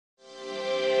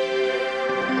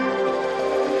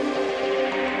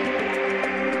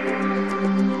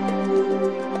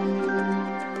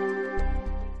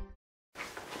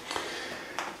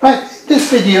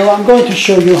video I'm going to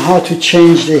show you how to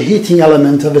change the heating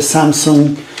element of a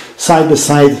Samsung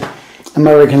side-by-side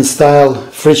American style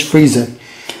fridge freezer.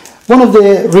 One of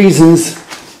the reasons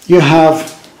you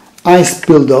have ice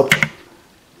buildup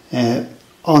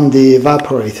on the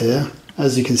evaporator,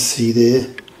 as you can see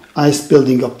the ice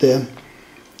building up there.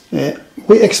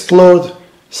 We explored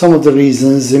some of the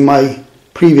reasons in my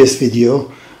previous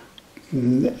video,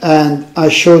 and I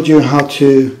showed you how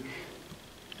to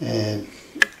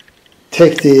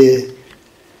take the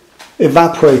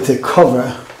evaporator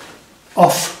cover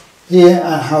off here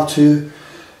and how to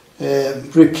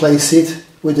replace it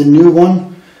with a new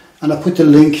one, and I put a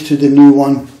link to the new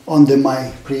one under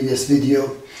my previous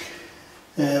video,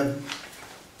 and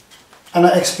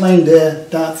I explained there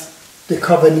that the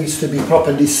cover needs to be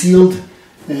properly sealed,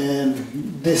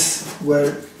 and this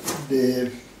where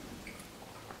the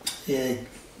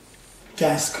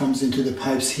gas comes into the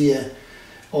pipes here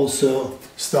also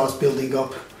starts building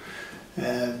up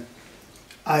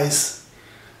ice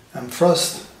and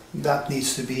frost. That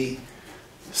needs to be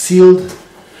sealed,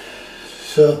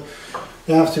 so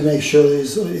you have to make sure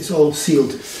it's all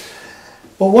sealed.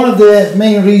 But one of the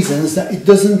main reasons that it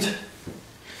doesn't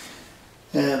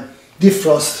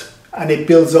defrost and it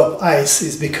builds up ice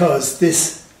is because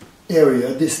this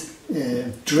area, this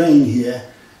drain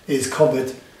here, is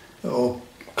covered or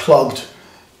clogged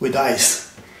with ice.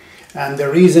 And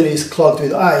the reason it's clogged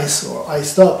with ice or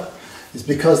iced up is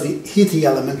because the heating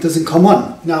element doesn't come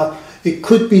on. Now, it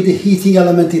could be the heating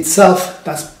element itself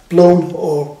that's blown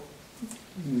or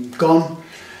gone,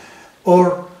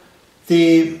 or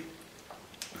the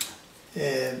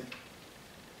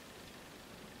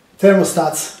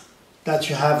thermostats that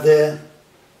you have there.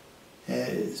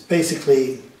 It's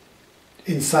basically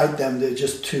inside them they're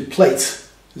just two plates.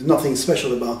 There's nothing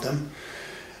special about them.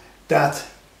 That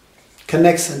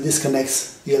connects and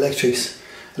disconnects the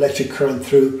electric current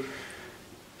through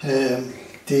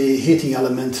the heating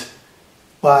element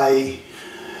by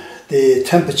the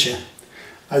temperature.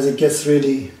 As it gets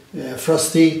really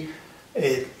frosty,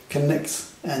 it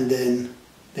connects and then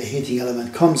the heating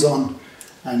element comes on,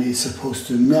 and it's supposed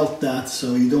to melt that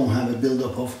so you don't have a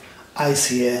buildup of ice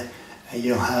here and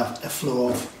you don't have a flow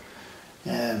of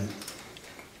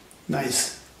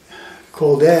nice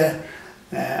cold air,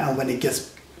 and when it gets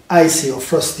icy or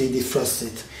frosty, defrost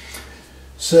it.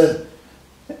 So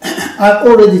I've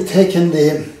already taken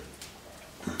the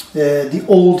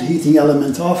old heating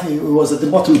element off. It was at the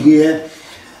bottom here,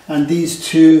 and these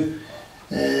two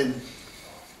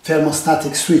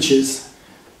thermostatic switches,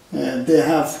 they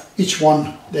have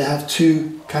they have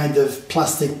two kind of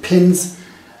plastic pins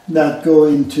that go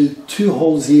into two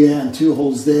holes here and two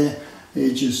holes there.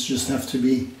 They just have to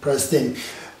be pressed in.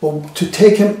 But to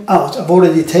take them out, I've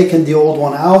already taken the old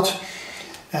one out,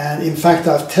 and in fact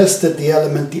I've tested the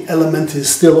element. The element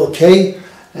is still okay,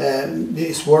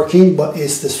 it's working, but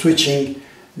it's the switching,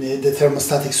 the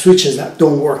thermostatic switches that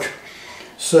don't work.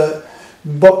 So,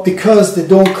 but because they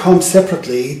don't come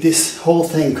separately, this whole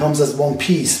thing comes as one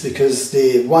piece because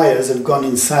the wires have gone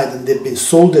inside and they've been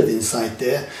soldered inside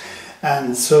there.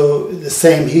 And so the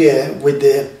same here with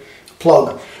the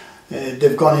plug,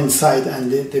 they've gone inside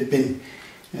and they've been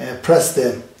pressed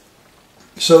there.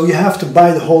 So you have to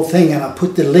buy the whole thing, and I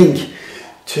put the link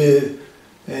to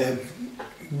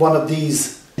one of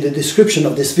these in the description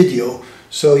of this video,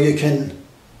 so you can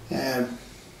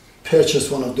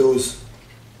purchase one of those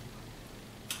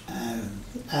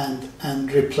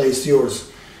and replace yours.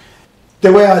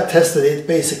 The way I tested it,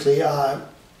 basically I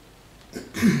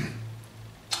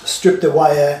stripped the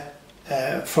wire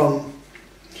from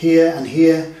here and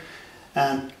here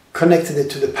and connected it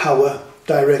to the power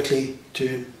directly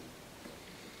to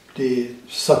the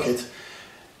socket,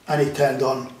 and it turned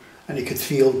on, and you could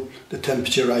feel the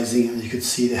temperature rising and you could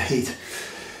see the heat.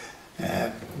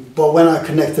 But when I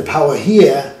connect the power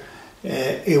here,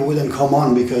 it wouldn't come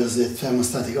on because the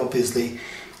thermostatic, obviously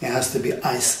it has to be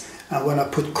ice, and when I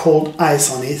put cold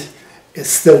ice on it, it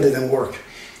still didn't work.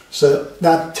 So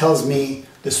that tells me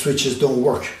the switches don't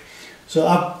work. So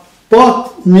I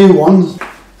bought new ones,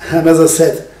 and as I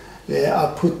said,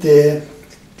 I put the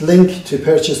link to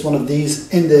purchase one of these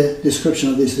in the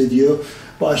description of this video,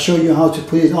 but I'll show you how to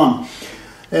put it on.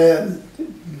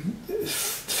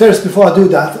 First, before I do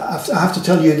that, I have to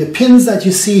tell you the pins that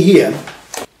you see here.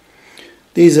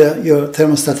 These are your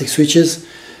thermostatic switches.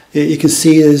 You can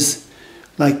see there's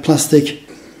like plastic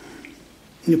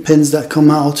pins that come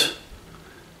out,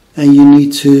 and you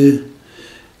need to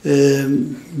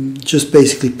just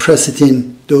basically press it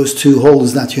in those two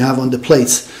holes that you have on the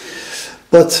plates.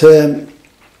 But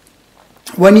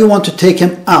when you want to take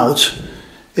them out,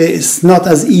 it's not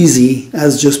as easy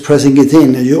as just pressing it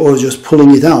in or just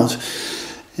pulling it out.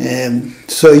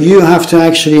 So you have to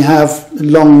actually have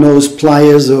long nose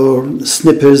pliers or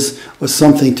snippers or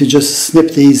something to just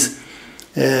snip these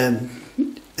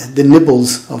the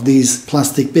nibbles of these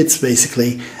plastic bits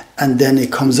basically, and then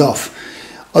it comes off.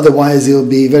 Otherwise it'll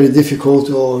be very difficult,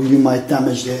 or you might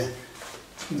damage the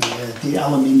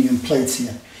aluminium plates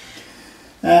here.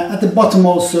 At the bottom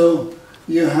also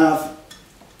you have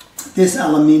this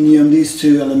aluminium, these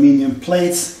two aluminium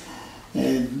plates.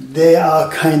 They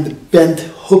are kind of bent,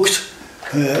 hooked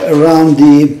around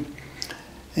the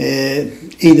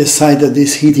either side of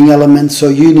this heating element, so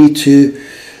you need to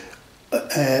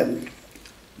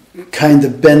kind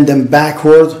of bend them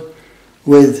backward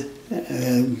with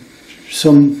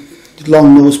some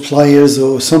long nose pliers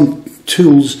or some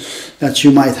tools that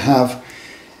you might have,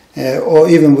 or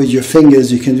even with your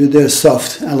fingers you can do. They're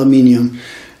soft aluminium.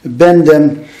 Bend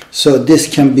them so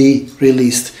this can be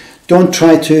released. Don't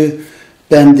try to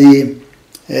bend the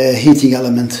heating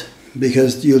element,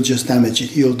 because you'll just damage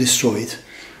it, you'll destroy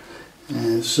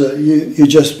it. So you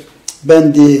just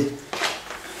bend the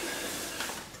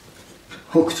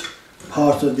hooked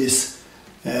part of this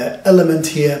element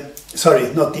here,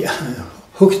 sorry, not the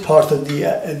hooked part of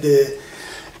the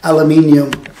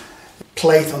aluminium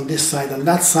plate on this side and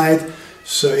that side,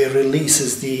 so it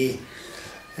releases the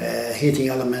heating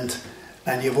element,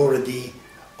 and you've already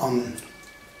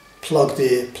unplugged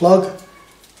the plug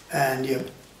and you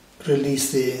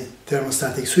release the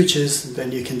thermostatic switches.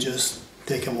 Then you can just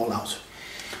take them all out.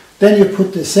 Then you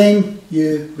put the same,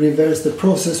 you reverse the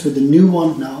process with the new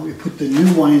one. Now you put the new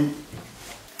one in.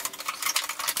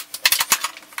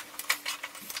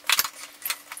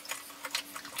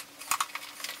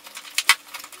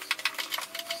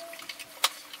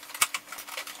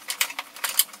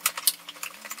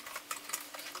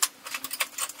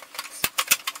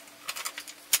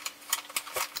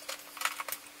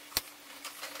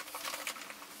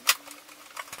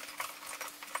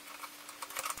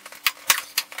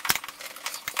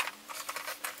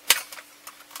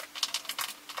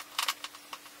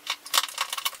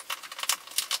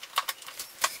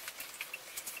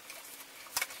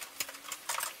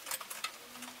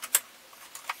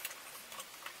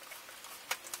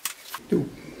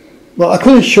 Well, I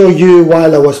couldn't show you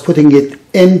while I was putting it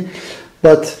in,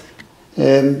 but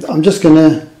I'm just going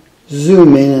to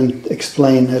zoom in and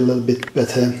explain a little bit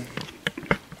better.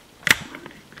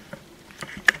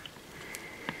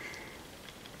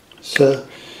 So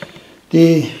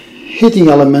the heating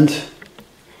element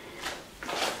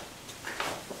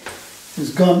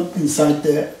is gone inside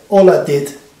there. All I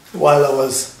did while I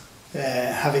was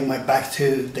having my back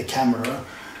to the camera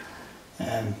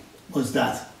was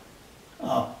that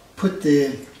put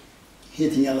the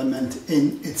heating element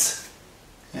in its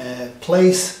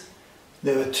place.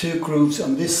 There were two grooves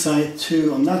on this side,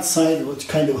 two on that side, which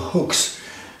kind of hooks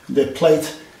the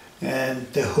plate, and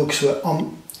the hooks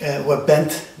were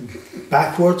bent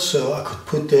backwards, so I could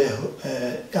put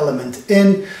the element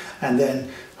in and then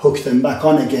hook them back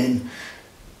on again.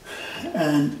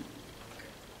 And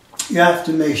you have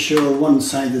to make sure one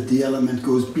side of the element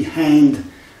goes behind,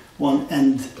 one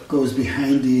end goes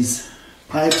behind these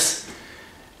pipes,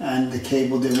 and the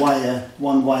cable, the wire,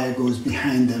 one wire goes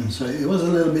behind them. So it was a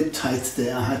little bit tight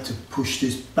there. I had to push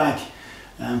this back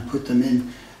and put them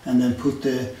in, and then put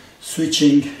the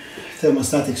switching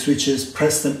thermostatic switches,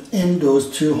 press them in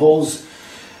those two holes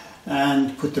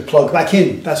and put the plug back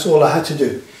in. That's all I had to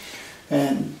do.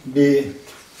 And the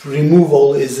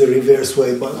removal is the reverse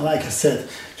way, but like I said,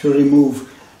 to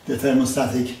remove the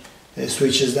thermostatic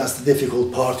switches, that's the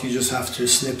difficult part. You just have to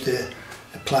snip the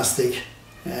plastic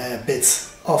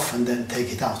bits off and then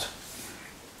take it out.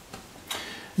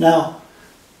 Now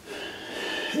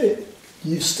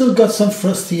you've still got some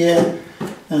frosty air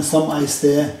and some ice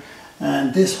there,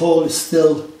 and this hole is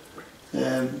still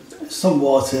some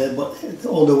water, but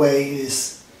all the way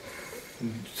is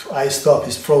ice top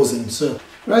is frozen. So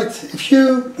right, if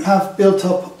you have built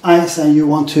up ice and you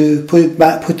want to put it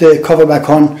back, put the cover back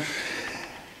on,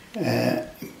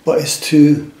 but it's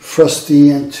too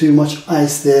frosty and too much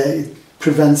ice there, it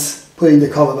prevents putting the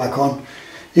cover back on,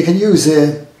 you can use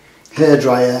a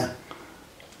hairdryer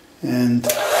and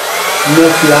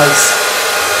melt the ice.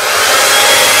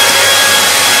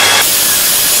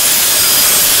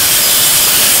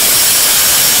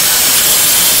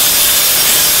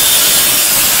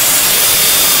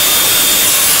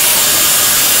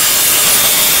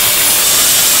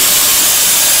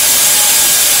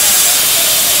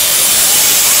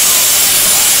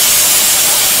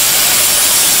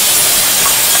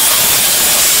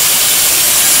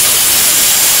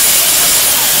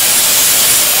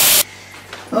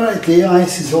 Alright, the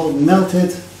ice is all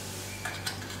melted.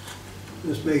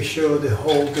 Just make sure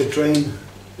the drain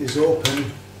is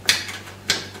open.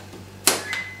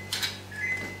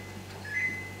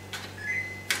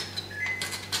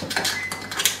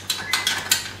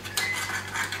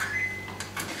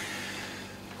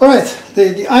 Alright,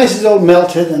 the ice is all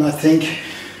melted, and I think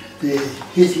the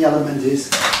heating element is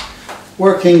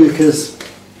working because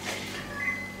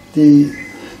the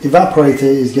evaporator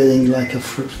is getting like a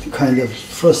kind of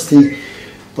frosty,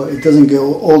 but it doesn't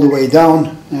go all the way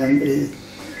down, and it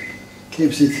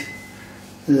keeps it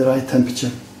at the right temperature.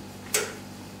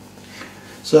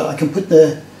 So I can put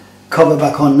the cover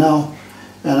back on now,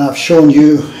 and I've shown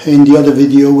you in the other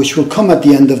video, which will come at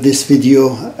the end of this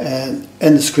video and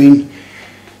end the screen,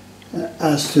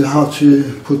 as to how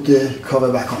to put the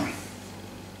cover back on.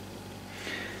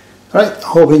 Alright, I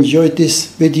hope you enjoyed this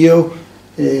video.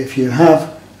 If you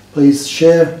have, please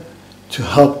share to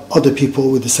help other people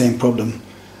with the same problem.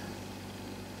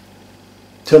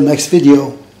 Till next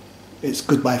video, it's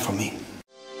goodbye from me.